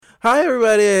Hi,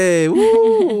 everybody!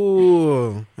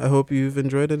 Woo! I hope you've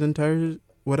enjoyed an entire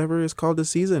whatever is called a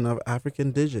season of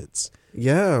African Digits.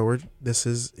 Yeah, this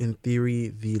is in theory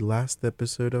the last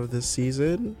episode of this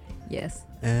season, Yes.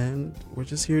 and we're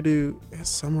just here to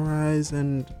summarize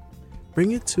and bring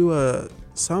it to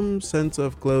some sense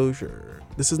of closure.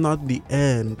 This is not the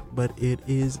end, but it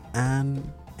is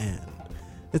an end.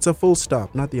 It's a full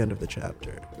stop, not the end of the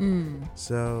chapter.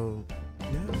 So,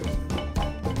 yeah.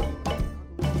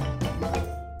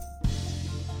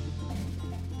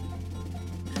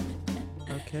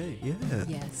 Okay, yeah.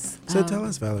 Yes. So tell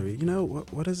us, Valerie,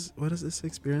 what has this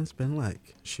experience been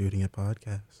like, shooting a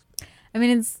podcast? I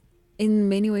mean, it's in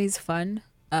many ways fun.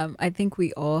 I think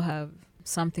we all have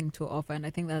something to offer, and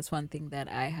I think that's one thing that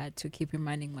I had to keep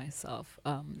reminding myself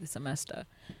this semester,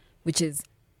 which is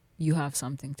you have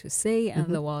something to say, and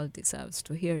the world deserves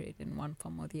to hear it in one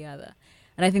form or the other.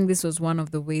 And I think this was one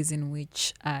of the ways in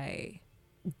which I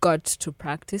got to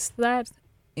practice that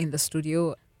in the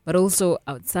studio, but also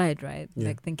outside, right? Yeah.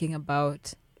 Like thinking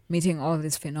about meeting all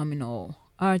these phenomenal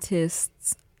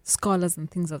artists, scholars,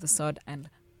 and things of the sort, and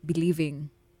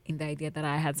believing in the idea that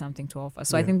I had something to offer.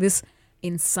 So I Yeah. think this,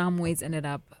 in some ways, ended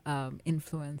up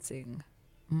influencing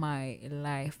my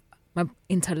life, my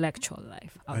intellectual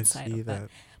life outside I see of that. that.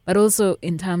 But also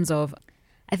in terms of,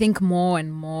 I think more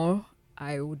and more,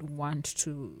 I would want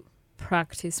to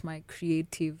practice my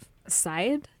creative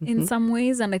side in some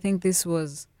ways. And I think this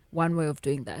was one way of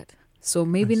doing that. So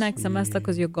maybe I next semester,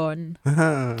 because see. you're gone,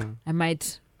 Ooh. I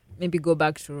might maybe go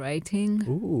back to writing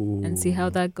and see how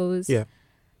that goes. Yeah.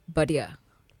 But yeah,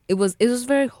 it was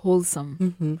very wholesome.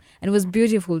 Mm-hmm. And it was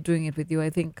beautiful doing it with you. I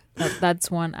think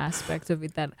that's one aspect of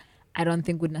it that I don't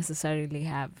think would necessarily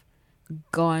have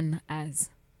gone as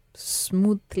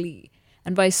smoothly.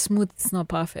 And by smooth, it's not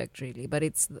perfect, really, but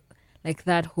it's like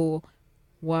that whole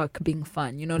work being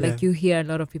fun. You know, like Yeah. you hear a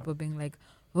lot of people being like,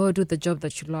 oh, do the job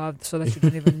that you love so that you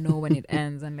don't even know when it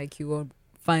ends. And like you were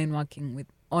fine working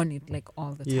on it like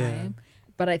all the Yeah. time.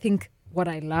 But I think what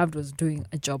I loved was doing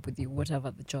a job with you,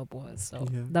 whatever the job was. So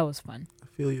Yeah. that was fun. I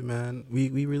feel you, man.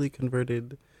 We really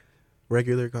converted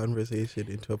regular conversation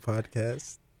into a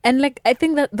podcast. And like, I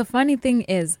think that the funny thing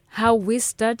is how we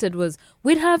started was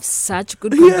we'd have such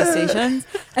good Yeah. conversations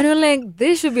and we're like,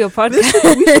 this should be a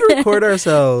podcast. We should record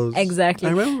ourselves. Exactly.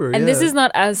 I remember. And this yeah. is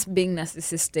not us being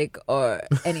narcissistic or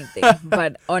anything,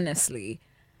 but honestly,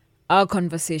 our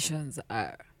conversations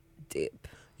are deep.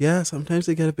 Yeah, sometimes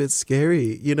they get a bit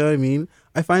scary. You know what I mean?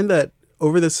 I find that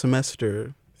over this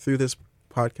semester, through this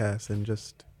podcast and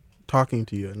just talking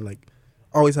to you and like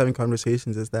always having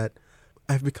conversations, is that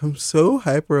I've become so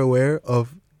hyper aware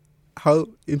of how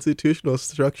institutional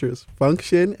structures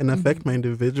function and affect my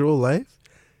individual life.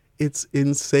 It's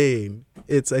insane.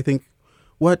 It's, I think,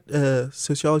 what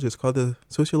sociologists call the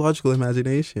sociological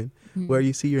imagination, where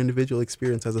you see your individual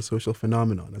experience as a social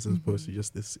phenomenon as opposed to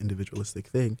just this individualistic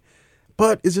thing.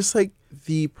 But it's just like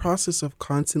the process of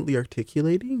constantly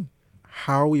articulating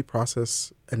how we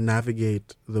process and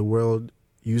navigate the world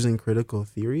using critical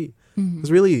theory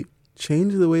has really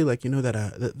changed the way, like,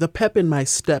 that the pep in my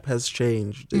step has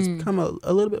changed. It's become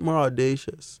a little bit more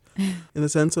audacious in the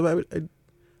sense of I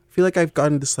feel like I've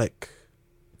gotten this like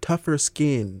tougher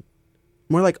skin,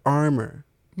 more like armor,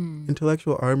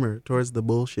 intellectual armor towards the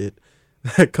bullshit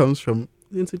that comes from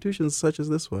institutions such as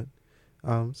this one.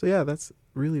 So yeah, that's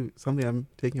really something I'm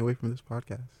taking away from this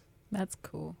podcast. That's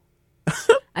cool.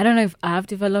 I don't know if I've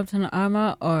developed an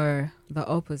armor or the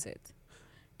opposite,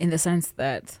 in the sense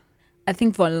that I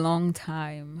think for a long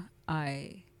time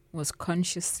I was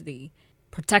consciously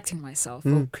protecting myself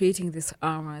or creating this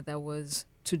armor that was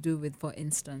to do with, for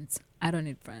instance, I don't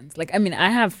need friends. Like, I mean,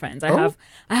 I have friends. I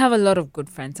have a lot of good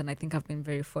friends, and I think I've been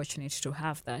very fortunate to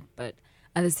have that. But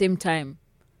at the same time,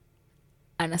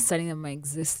 understanding that my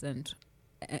existence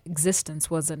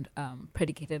wasn't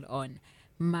predicated on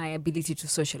my ability to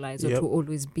socialize or Yep. to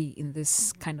always be in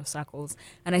this kind of circles.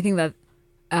 And I think that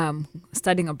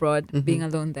studying abroad, being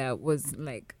alone there was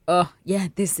like, oh yeah,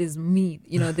 this is me.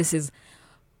 You know, this is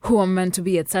who I'm meant to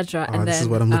be, etc. And this is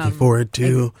what I'm looking forward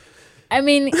to. I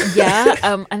mean,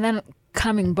 yeah. And then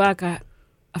coming back, a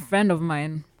friend of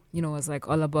mine, was like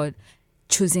all about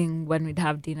choosing when we'd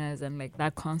have dinners and like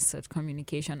that constant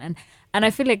communication. And I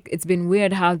feel like it's been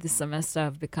weird how this semester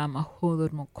I've become a whole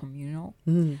lot more communal,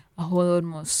 a whole lot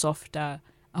more softer,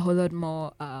 a whole lot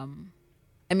more. I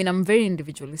mean, I'm very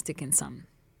individualistic in some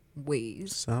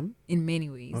ways. Some? In many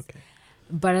ways. Okay.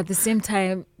 But at the same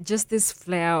time, just this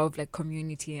flair of like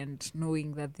community and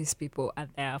knowing that these people are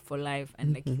there for life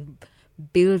and like you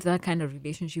build that kind of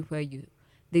relationship where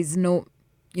there's no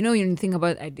you know, when you think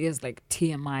about ideas like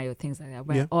TMI or things like that,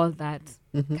 where Yeah. all that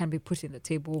Mhm. can be put in the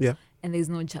table Yeah. and there's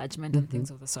no judgment and Mhm.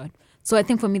 things of the sort. So I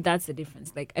think for me, that's the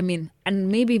difference. Like, I mean, and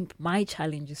maybe my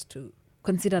challenge is to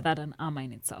consider that an armor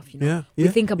in itself. You know, Yeah. we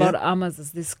Yeah. think about yeah. armors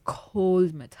as this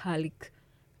cold metallic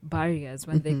barriers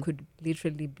when they Mhm. could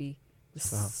literally be the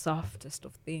Soft. softest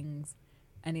of things.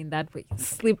 And in that way,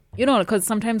 you know, because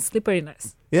sometimes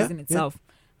slipperiness Yeah, is in yeah. itself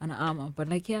an armor. But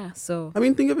like, yeah, so I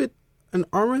mean, think of it. An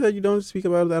armor that you don't speak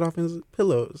about that often is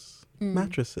pillows, Mm.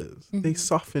 mattresses. They Mhm.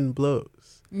 soften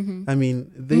blows. Mhm. I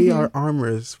mean, they Mhm. are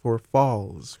armors for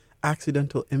falls,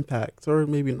 accidental impacts, or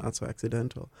maybe not so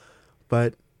accidental.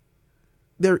 But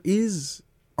there is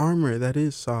armor that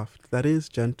is soft, that is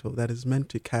gentle, that is meant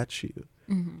to catch you,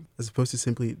 Mhm. as opposed to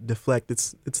simply deflect.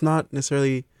 It's not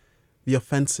necessarily the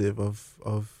offensive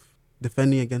of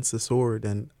defending against the sword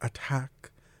and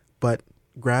attack, but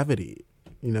gravity,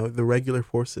 the regular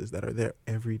forces that are there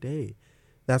every day.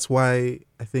 That's why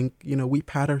I think, we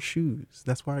pad our shoes.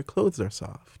 That's why our clothes are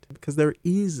soft, because there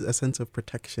is a sense of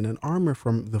protection and armor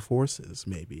from the forces,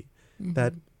 maybe,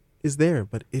 that is there,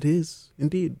 but it is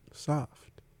indeed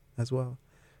soft as well.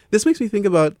 This makes me think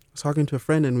about, I was talking to a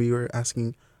friend and we were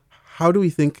asking, how do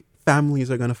we think families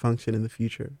are going to function in the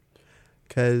future?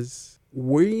 Because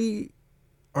we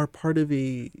are part of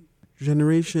a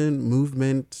generation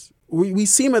movement. We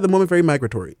seem at the moment very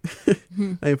migratory.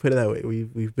 Let me put it that way.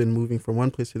 We've been moving from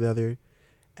one place to the other,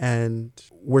 and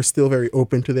we're still very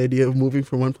open to the idea of moving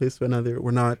from one place to another.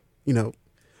 We're not,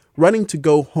 running to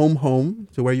go home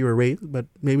to where you were raised, but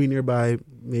maybe nearby,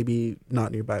 maybe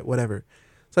not nearby, whatever.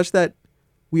 Such that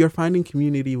we are finding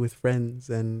community with friends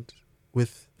and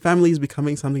with families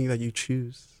becoming something that you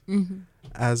choose,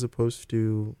 as opposed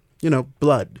to,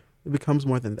 blood. It becomes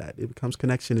more than that. It becomes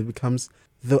connection. It becomes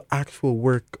the actual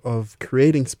work of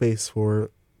creating space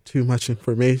for too much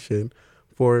information,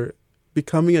 for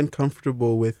becoming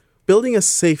uncomfortable with building a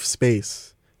safe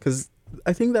space. Because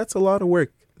I think that's a lot of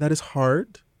work. That is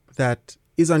hard. That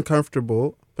is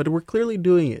uncomfortable, but we're clearly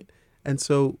doing it. And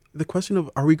so the question of,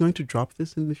 are we going to drop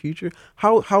this in the future?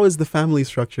 How is the family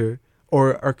structure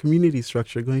or our community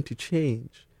structure going to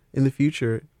change in the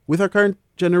future with our current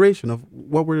generation of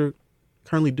what we're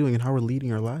currently doing and how we're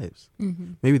leading our lives?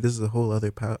 Maybe this is a whole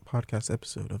other podcast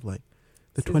episode of like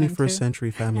the Season 21st two.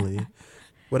 century family,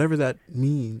 whatever that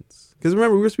means. Because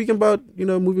remember, we were speaking about,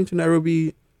 moving to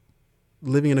Nairobi,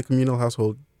 living in a communal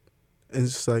household. And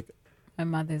it's just like, My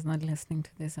mother is not listening to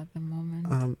this at the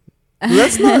moment.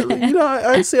 let's not,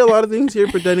 I'd say a lot of things here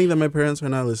pretending that my parents are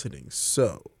not listening.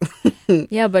 So,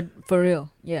 Yeah, but for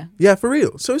real, yeah. yeah, for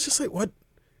real. So it's just like, what?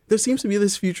 There seems to be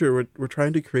this future we're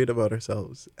trying to create about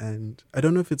ourselves. And I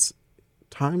don't know if it's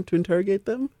time to interrogate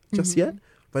them just yet,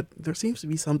 but there seems to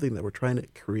be something that we're trying to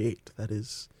create that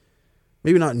is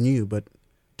maybe not new, but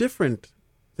different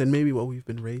than maybe what we've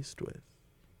been raised with.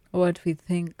 What we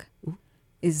think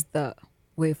is the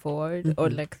way forward, or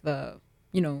Mhm. like the,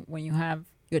 when you have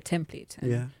your template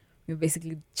and Yeah. you're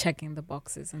basically checking the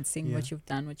boxes and seeing Yeah. what you've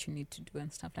done, what you need to do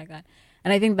and stuff like that.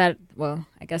 And I think that, well,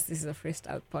 I guess this is a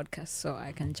freestyle podcast, so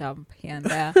I can jump here and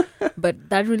there. But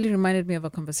that really reminded me of a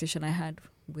conversation I had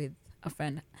with a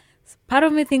friend. Part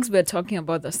of me thinks we're talking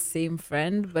about the same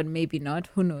friend, but maybe not.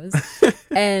 Who knows?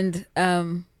 And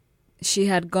she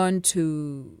had gone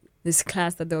to this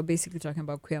class that they were basically talking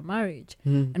about queer marriage.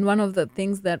 Mm. And one of the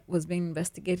things that was being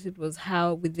investigated was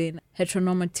how within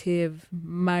heteronormative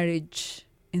marriage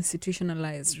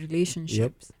institutionalized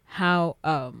relationships, how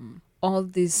all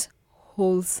these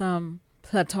wholesome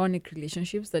platonic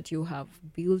relationships that you have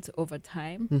built over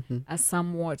time Mhm. are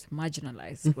somewhat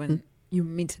marginalized when you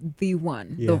meet the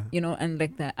one, Yeah. and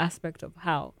like the aspect of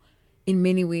how in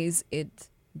many ways it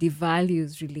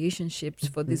devalues relationships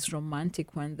for this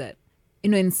romantic one that,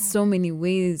 in so many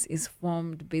ways is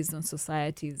formed based on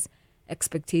society's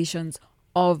expectations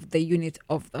of the unit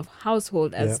of the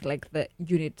household as like the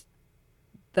unit,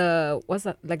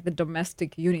 like the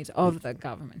domestic unit of the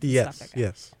government. And Yes, stuff like that.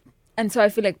 yes. And so I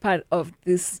feel like part of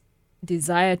this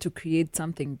desire to create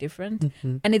something different,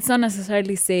 and it's not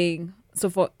necessarily saying,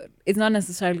 it's not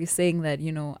necessarily saying that,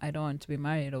 I don't want to be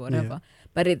married or whatever,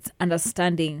 but it's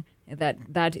understanding that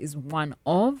that is one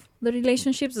of the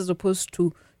relationships as opposed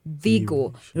to the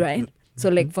goal, right? So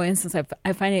like, for instance,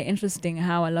 I find it interesting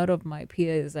how a lot of my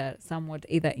peers are somewhat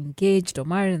either engaged or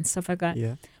married and stuff like that.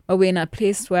 Yeah. But we're in a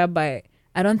place whereby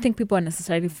I don't think people are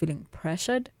necessarily feeling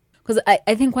pressured. Because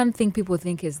I think one thing people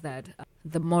think is that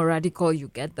the more radical you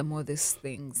get, the more these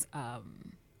things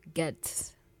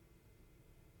get,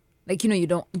 like,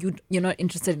 you're not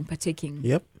interested in partaking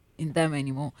Yep. in them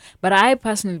anymore. But I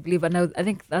personally believe, and I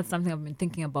think that's something I've been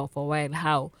thinking about for a while,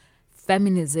 how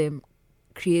feminism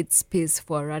create space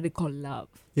for radical love,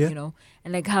 Yeah. you know,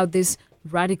 and like how this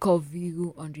radical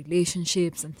view on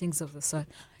relationships and things of the sort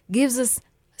gives us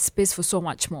space for so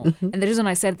much more. And the reason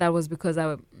I said that was because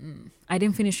I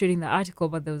didn't finish reading the article,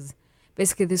 but there was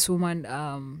basically this woman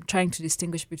trying to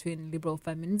distinguish between liberal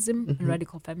feminism and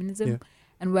radical feminism. Yeah.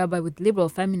 And whereby with liberal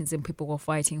feminism, people were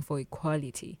fighting for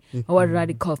equality. And what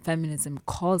radical feminism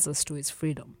calls us to is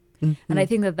freedom. And I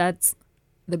think that that's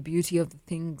the beauty of the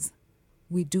things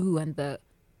we do and the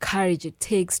courage it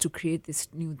takes to create these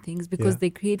new things, because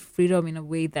they create freedom in a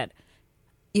way that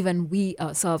even we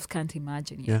ourselves can't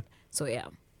imagine yet. Yeah. So yeah,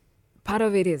 part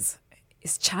of it is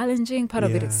challenging, part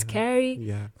of it is scary,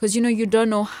 Yeah. because you know you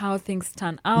don't know how things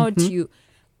turn out. You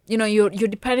know you're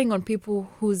depending on people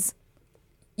who's,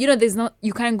 you know, there's not,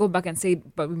 you can't go back and say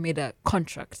but we made a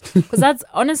contract, because that's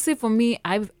honestly for me,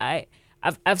 I've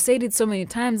said it so many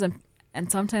times,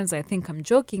 and sometimes I think I'm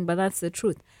joking, but that's the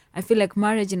truth. I feel like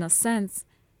marriage in a sense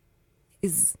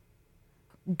is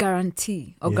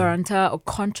guarantee or guarantor or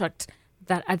contract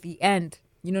that at the end,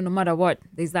 you know, no matter what,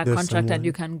 there's that contract and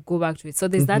you can go back to it. So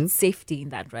there's that safety in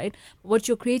that, right? What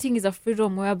you're creating is a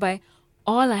freedom whereby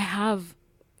all I have,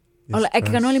 I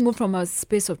can only move from a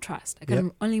space of trust. I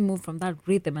can only move from that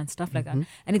rhythm and stuff like that.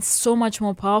 And it's so much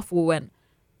more powerful when,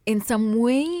 in some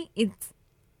way,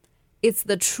 it's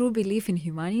the true belief in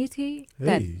humanity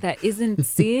that isn't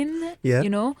seen, you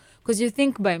know? Because you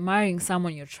think by marrying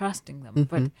someone, you're trusting them.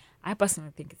 But I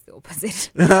personally think it's the opposite.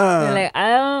 You're like,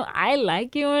 I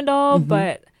like you and all,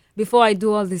 but before I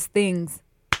do all these things,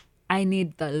 I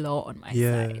need the law on my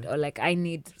side. Or like I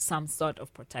need some sort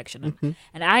of protection.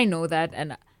 And I know that.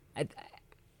 And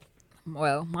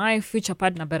well, my future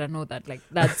partner better know that. Like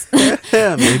that's...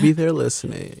 Yeah, maybe they're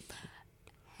listening.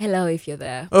 Hello, if you're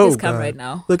there. Oh, please come God. right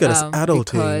now. Look at us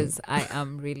adulting. Because I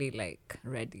am really like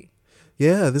ready.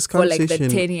 Yeah, this For like conversation.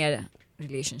 the 10-year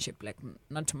relationship. Like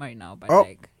not to marry now, but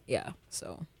like, yeah.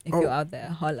 So if you're out there,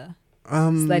 holla.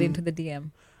 Slide into the DM.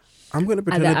 I'm going to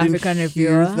pretend the I didn't African hear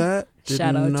reviewer, that.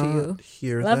 shout out to not you.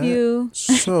 Hear Love that. you.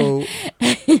 So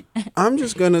I'm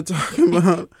just going to talk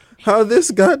about how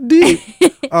this got deep.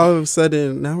 All of a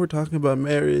sudden, now we're talking about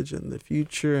marriage and the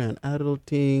future and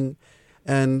adulting.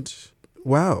 And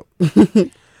wow.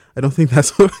 I don't think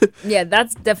that's what... Yeah,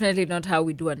 that's definitely not how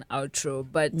we do an outro.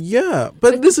 But Yeah,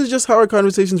 but this is just how our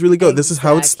conversations really go. This is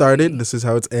how it started. This is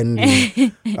how it's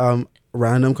ending.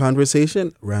 Random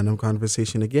conversation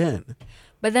again.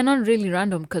 But they're not really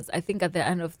random, because I think at the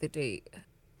end of the day,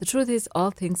 the truth is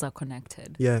all things are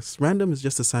connected. Yes, random is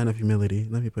just a sign of humility.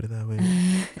 Let me put it that way.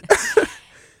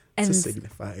 It's a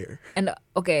signifier. And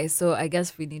okay, so I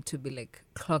guess we need to be like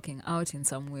clocking out in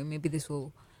some way. Maybe this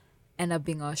will end up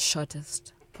being our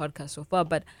shortest podcast so far,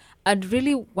 but I'd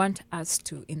really want us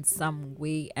to, in some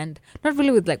way, and not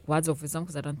really with like words of wisdom,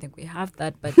 because I don't think we have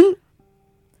that, but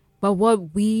but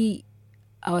what we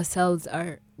ourselves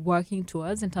are working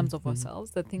towards in terms of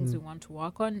ourselves, the things we want to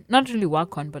work on, not really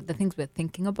work on, but the things we're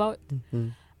thinking about,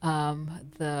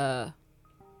 the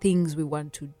things we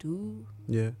want to do,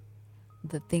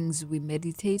 the things we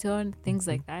meditate on, things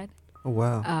like that. Oh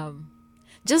wow.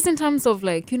 Just in terms of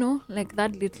like, you know, like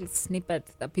that little snippet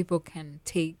that people can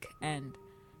take and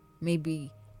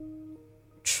maybe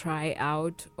try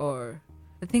out, or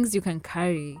the things you can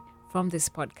carry from this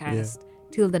podcast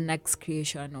till the next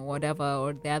creation or whatever,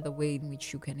 or the other way in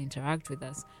which you can interact with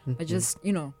us. But just,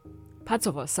 you know, parts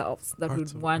of ourselves that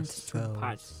we'd want to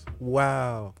impart.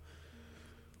 Wow.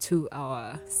 To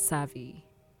our savvy,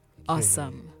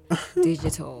 awesome,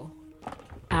 digital,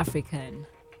 African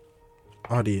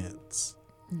audience.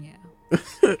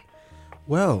 Yeah.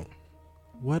 Well,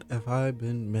 what have I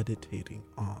been meditating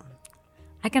on?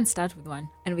 I can start with one,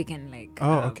 and we can like.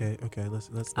 Okay.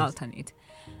 Let's alternate.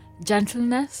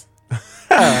 Gentleness.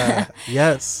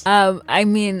 Yes. I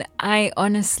mean, I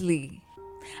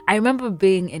remember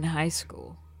being in high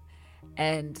school,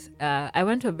 and I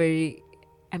went to it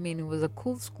was a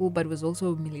cool school, but it was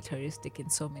also militaristic in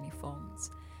so many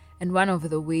forms. And one of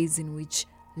the ways in which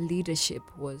leadership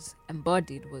was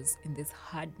embodied was in this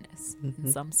hardness in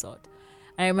some sort.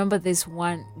 I remember this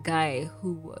one guy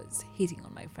who was hitting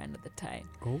on my friend at the time.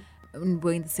 Oh. We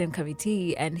were in the same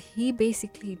committee, and he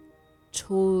basically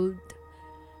told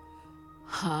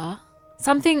her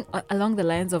something along the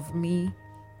lines of me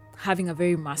having a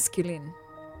very masculine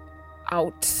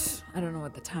I don't know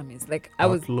what the term is. Like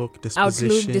outlook,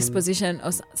 disposition,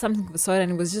 or something of the sort,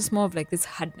 and it was just more of like this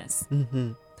hardness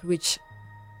through which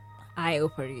I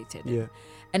operated. Yeah.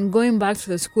 And going back to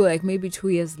the school, like maybe 2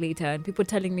 years later, and people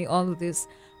telling me all of these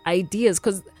ideas,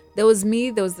 because there was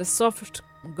the soft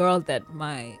girl that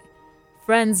my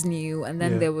friends knew, and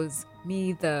then there was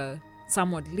me, the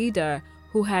somewhat leader,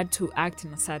 who had to act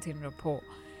in a certain rapport.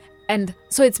 And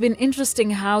so it's been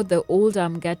interesting how the older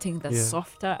I'm getting, the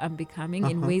softer I'm becoming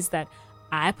in ways that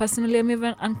I personally am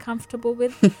even uncomfortable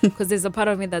with. Because there's a part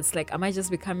of me that's like, am I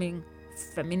just becoming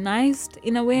feminized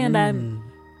in a way? And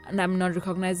I'm not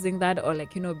recognizing that, or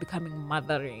like, becoming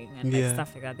mothering and like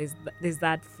stuff like that. There's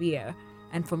that fear.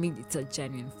 And for me, it's a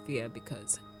genuine fear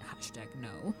because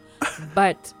 #no.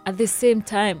 But at the same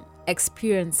time,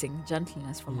 experiencing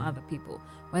gentleness from other people,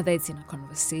 whether it's in a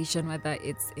conversation, whether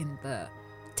it's in the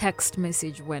text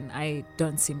message when I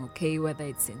don't seem okay, whether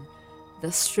it's in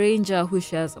the stranger who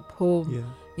shares a poem,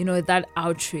 that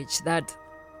outreach, that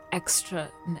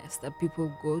extraness that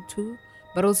people go to,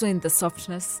 but also in the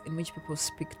softness in which people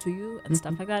speak to you and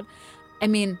stuff like that. I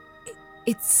mean,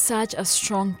 it's such a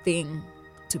strong thing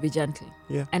to be gentle.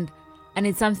 Yeah. And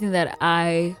it's something that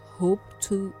I hope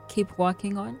to keep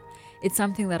working on. It's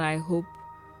something that I hope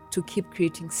to keep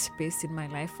creating space in my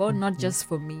life for, not just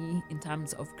for me in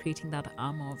terms of creating that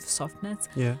armor of softness,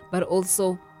 but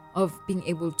also of being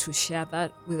able to share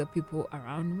that with the people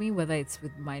around me, whether it's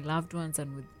with my loved ones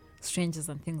and with strangers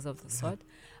and things of the sort.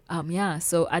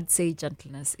 So I'd say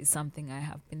gentleness is something I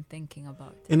have been thinking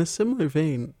about. In a similar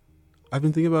vein, I've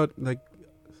been thinking about like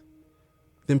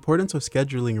the importance of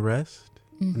scheduling rest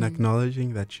and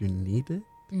acknowledging that you need it.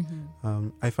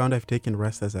 I found I've taken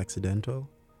rest as accidental,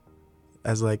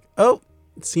 as like, oh,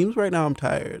 it seems right now I'm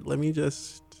tired. Let me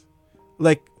just,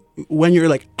 like, when you're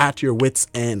like at your wit's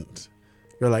end,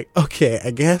 you're like, okay,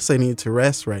 I guess I need to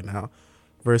rest right now,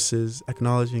 versus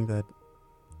acknowledging that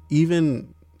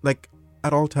even like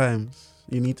at all times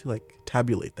you need to like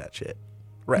tabulate that shit.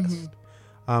 Rest.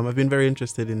 I've been very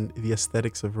interested in the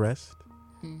aesthetics of rest.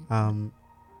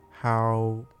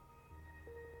 How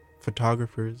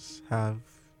photographers have,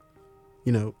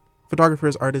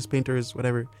 photographers, artists, painters,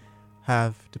 whatever,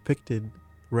 have depicted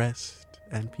rest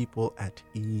and people at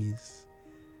ease,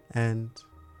 and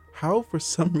how for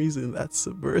some reason that's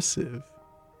subversive.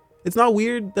 It's not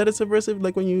weird that it's subversive,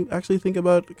 like when you actually think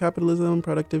about capitalism,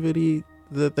 productivity,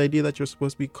 the idea that you're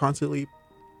supposed to be constantly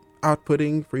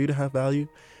outputting for you to have value,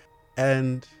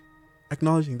 and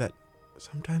acknowledging that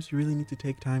sometimes you really need to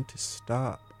take time to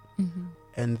stop,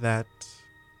 and that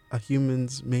a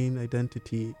human's main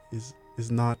identity is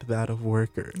not that of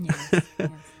worker. Yes.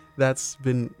 That's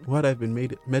been what I've been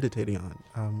meditating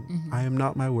on. I am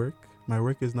not my work. My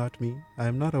work is not me. I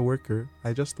am not a worker.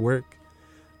 I just work.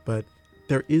 But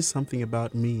there is something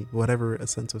about me, whatever a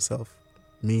sense of self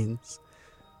means,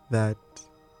 that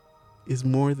is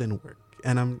more than work.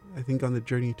 And I think on the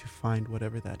journey to find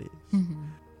whatever that is.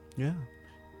 Yeah.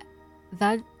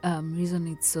 That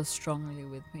resonates so strongly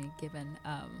with me, given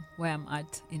where I'm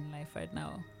at in life right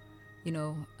now.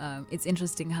 It's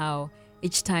interesting how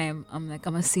each time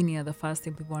I'm a senior, the first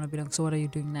thing people want to be like, so what are you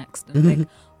doing next? And like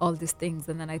all these things.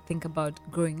 And then I think about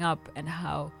growing up and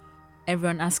how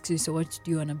everyone asks you, so what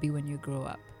do you want to be when you grow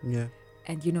up? Yeah.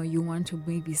 And, you want to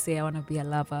maybe say, I want to be a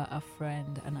lover, a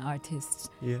friend, an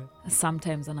artist,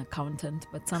 sometimes an accountant,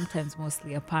 but sometimes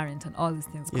mostly a parent and all these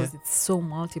things, because it's so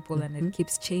multiple and it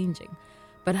keeps changing.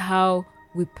 But how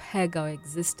we peg our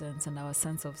existence and our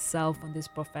sense of self on these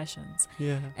professions.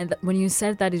 Yeah. And when you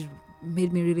said that, it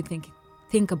made me really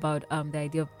think about the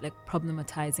idea of like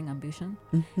problematizing ambition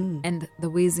and the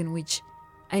ways in which,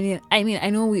 I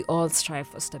know we all strive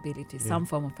for stability, some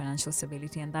form of financial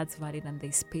stability, and that's valid and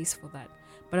there's space for that.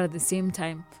 But at the same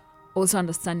time, also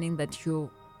understanding that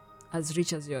you're as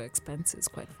rich as your expenses,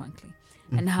 quite frankly,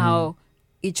 and how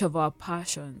each of our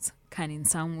passions can in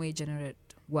some way generate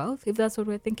wealth, if that's what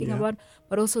we're thinking about,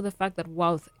 but also the fact that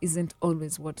wealth isn't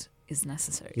always what is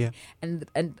necessary. Yeah.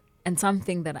 And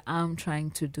something that I'm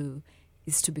trying to do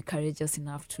is to be courageous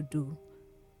enough to do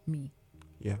me.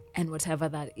 Yeah. And whatever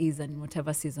that is and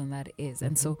whatever season that is.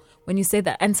 And so when you say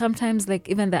that, and sometimes like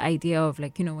even the idea of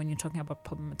like, when you're talking about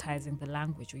problematizing the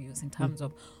language we use in terms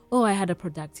of, oh, I had a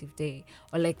productive day,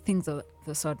 or like things of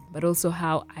the sort, but also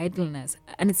how idleness,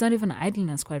 and it's not even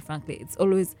idleness, quite frankly, it's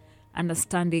always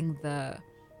understanding the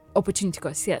opportunity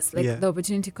cost, the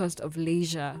opportunity cost of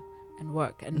leisure and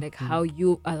work, and like how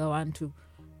you are the one to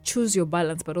choose your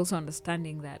balance, but also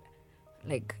understanding that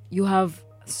like you have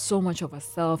so much of a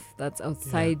self that's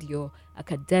outside your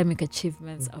academic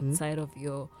achievements, outside of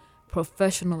your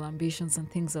professional ambitions and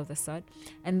things of the sort,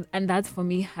 and that for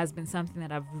me has been something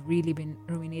that I've really been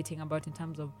ruminating about in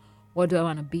terms of what do I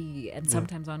want to be, and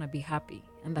sometimes I want to be happy,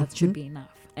 and that should be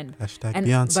enough. And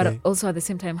Beyonce. But also at the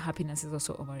same time, happiness is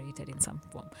also overrated in some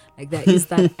form. Like there is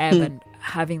that ebb and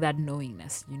having that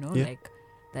knowingness, like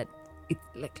that it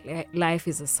like life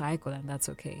is a cycle, and that's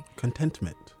okay.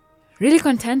 Contentment. Really,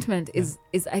 contentment is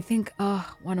I think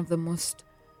one of the most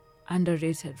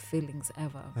underrated feelings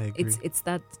ever. I agree. It's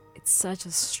such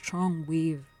a strong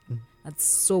wave Mm. that's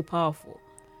so powerful.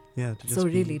 Yeah. To just So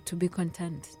be, really, to be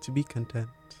content, to be content,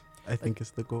 I think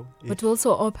is the goal. but to also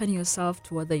open yourself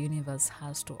to what the universe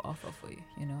has to offer for you.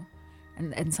 You know,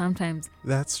 and sometimes,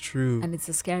 That's true. and it's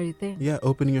a scary thing. Yeah,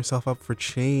 opening yourself up for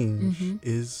change Mhm.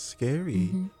 is scary.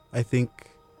 Mhm. I think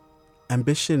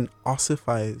ambition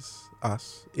ossifies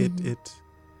us. Mhm. It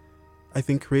I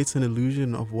think creates an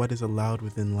illusion of what is allowed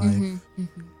within life. Mhm.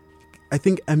 Mhm. I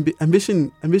think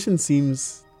ambition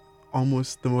seems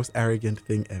almost the most arrogant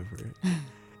thing ever.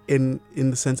 in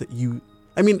the sense that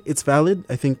I mean, it's valid.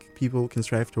 I think people can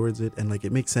strive towards it and like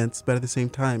it makes sense, but at the same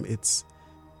time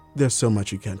there's so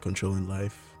much you can't control in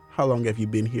life. How long have you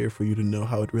been here for you to know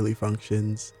how it really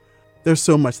functions? There's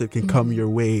so much that can come Mhm. your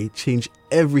way, change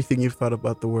everything you've thought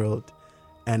about the world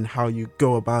and how you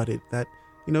go about it. That,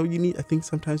 I think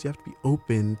sometimes you have to be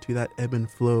open to that ebb and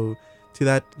flow, to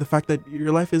the fact that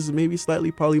your life is maybe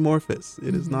slightly polymorphous.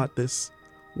 It is Mhm. not this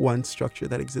one structure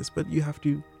that exists, but you have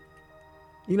to,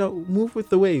 move with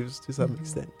the waves to some Mhm.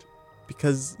 extent.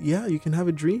 Because, yeah, you can have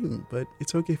a dream, but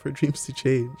it's okay for dreams to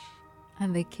change.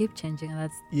 And they keep changing. And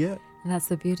Yeah. that's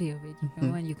the beauty of it. You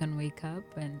know, Mhm. and you can wake up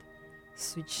and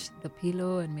switch the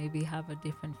pillow and maybe have a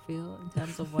different feel in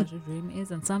terms of what a dream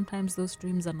is. And sometimes those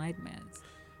dreams are nightmares.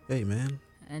 Hey, man.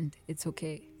 And it's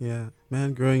okay. Yeah,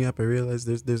 man. Growing up, I realized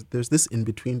there's this in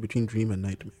between dream and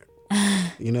nightmare.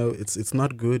 It's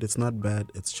not good. It's not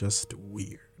bad. It's just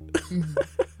weird. Mhm.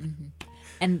 Mhm.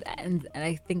 And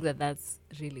I think that's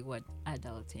really what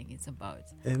adulting is about.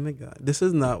 Oh my God, this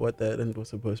is not what that end was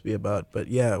supposed to be about. But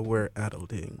yeah, we're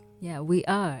adulting. Yeah, we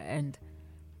are. And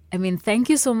I mean, thank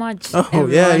you so much. Oh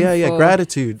yeah. everyone, for-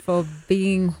 Gratitude. for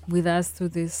being with us through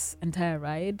this entire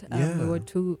ride. Yeah. We were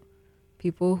two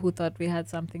people who thought we had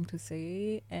something to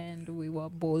say, and we were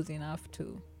bold enough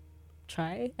to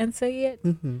try and say it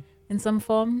Mm-hmm. in some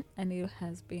form, and it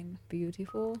has been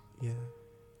beautiful. Yeah.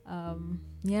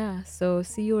 Yeah, so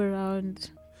see you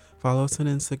around. Follow us on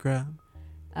Instagram.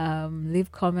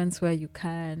 Leave comments where you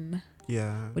can.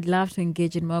 Yeah. We'd love to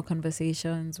engage in more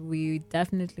conversations. We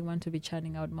definitely want to be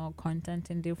churning out more content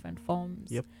in different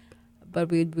forms. Yep. But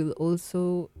we will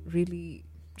also really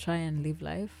try and live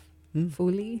life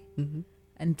fully Mm-hmm.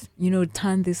 and,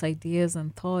 turn these ideas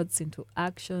and thoughts into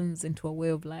actions, into a way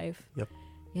of life. Yep.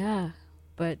 Yeah.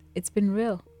 But it's been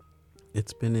real.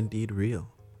 It's been indeed real.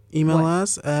 Email What?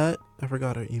 us at, I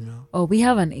forgot our email. Oh, we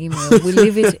have an email. We'll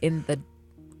leave it in the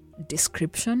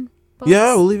description box.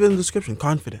 Yeah, we'll leave it in the description.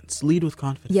 Confidence. Lead with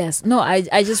confidence. Yes. No, I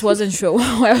just wasn't sure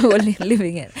where we were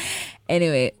leaving it.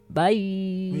 Anyway, bye.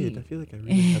 Wait, I feel like I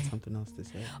really had something else to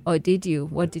say. Or did you?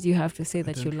 What did you have to say? I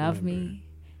That you don't love remember. me?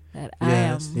 That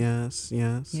Yes, I am,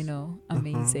 yes.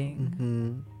 amazing.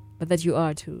 Mm-hmm. But that you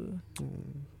are too.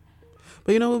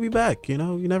 But we'll be back. You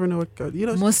never know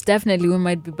what. Most definitely, we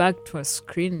might be back to a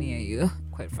screen near you.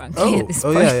 Quite frankly, Oh, at this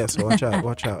oh point. yeah. So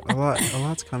watch out. A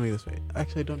lot's coming this way.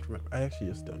 Actually, I don't remember. I actually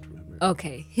just don't remember.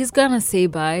 Okay, he's gonna say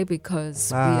bye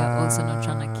because we are also not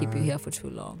trying to keep you here for too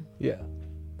long. Yeah.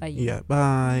 Bye. Yeah.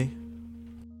 Bye.